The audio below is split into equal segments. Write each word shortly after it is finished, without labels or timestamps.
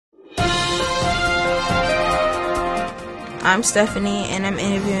I'm Stephanie, and I'm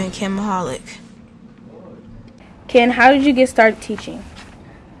interviewing Ken Mahalik. Ken, how did you get started teaching?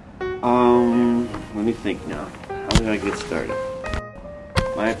 Let me think now. How did I get started?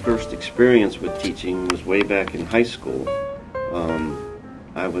 My first experience with teaching was way back in high school.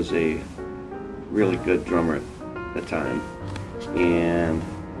 I was a really good drummer at the time, and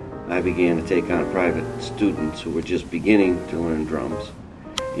I began to take on private students who were just beginning to learn drums.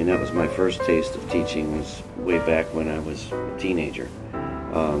 And that was my first taste of teaching, was way back when I was a teenager.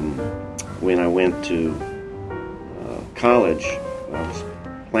 When I went to college, I was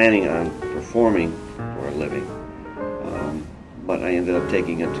planning on performing for a living, but I ended up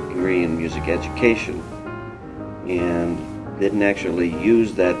taking a degree in music education and didn't actually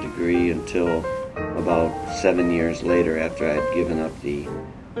use that degree until about 7 years later, after I had given up the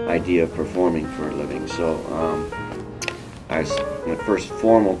idea of performing for a living. So my first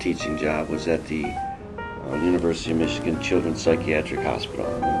formal teaching job was at the University of Michigan Children's Psychiatric Hospital.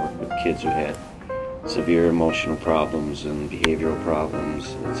 I worked with kids who had severe emotional problems and behavioral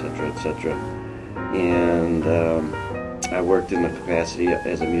problems, etc., etc. And I worked in the capacity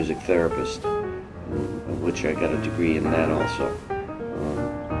as a music therapist, of which I got a degree in that also.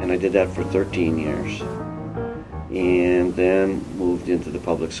 And I did that for 13 years. And then moved into the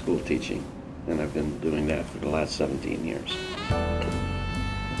public school teaching. And I've been doing that for the last 17 years.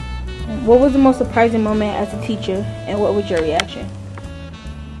 What was the most surprising moment as a teacher, and what was your reaction?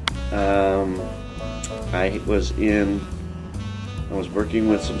 I was working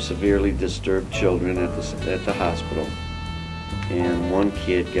with some severely disturbed children at the hospital, and one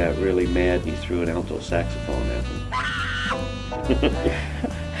kid got really mad and he threw an alto saxophone at them.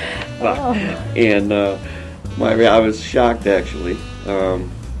 Oh. And I was shocked, actually,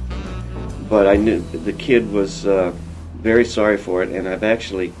 but I knew the kid was very sorry for it, and I've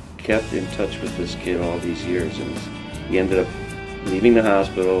actually kept in touch with this kid all these years, and he ended up leaving the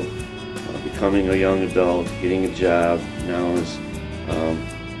hospital, becoming a young adult, getting a job, now is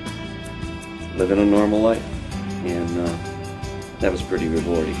living a normal life, and that was pretty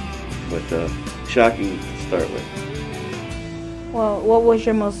rewarding, but shocking to start with. Well, what was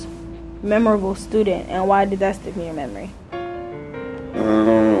your most memorable student, and why did that stick in your memory?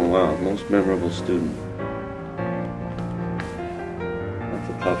 Oh, wow, most memorable student. That's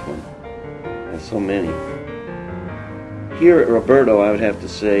a tough one. There's so many. Here at Roberto, I would have to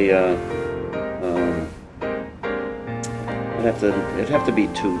say, it'd have to be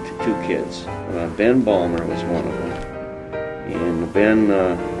two kids. Ben Balmer was one of them, and Ben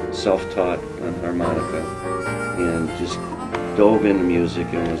self-taught on harmonica, and just dove into music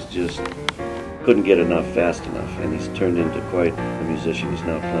and was just couldn't get enough fast enough, and he's turned into quite a musician. He's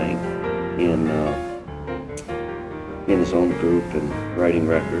now playing in his own group and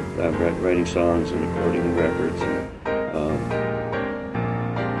writing songs and recording records.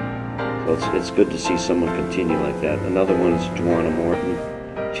 So it's good to see someone continue like that. Another one is Joanna Morton.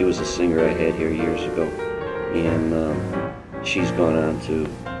 She was a singer I had here years ago, and she's gone on to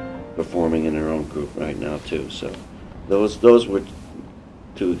performing in her own group right now too. So those were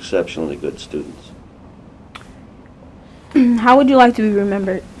two exceptionally good students. How would you like to be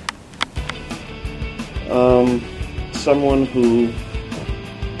remembered? Someone who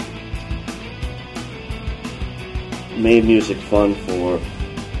made music fun for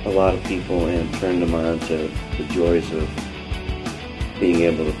a lot of people and turned them on to the joys of being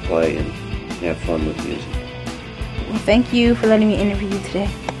able to play and have fun with music. Well, thank you for letting me interview you today.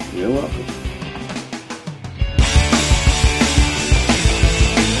 You're welcome.